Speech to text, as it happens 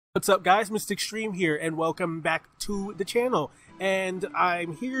What's up guys, Mr. Xtreme here, and welcome back to the channel. And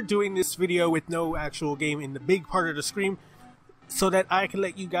I'm here doing this video with no actual game in the big part of the screen, so that I can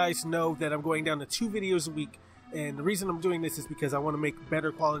let you guys know that I'm going down to 2 videos a week. And the reason I'm doing this is because I want to make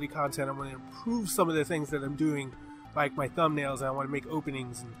better quality content. I want to improve some of the things that I'm doing, like my thumbnails, and I want to make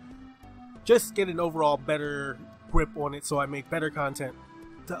openings and just get an overall better grip on it so I make better content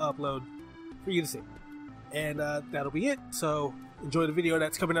to upload for you to see. And that'll be it. So enjoy the video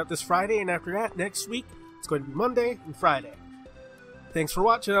that's coming out this Friday, and after that, next week, it's going to be Monday and Friday. Thanks for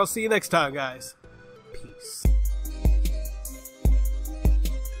watching. I'll see you next time, guys. Peace.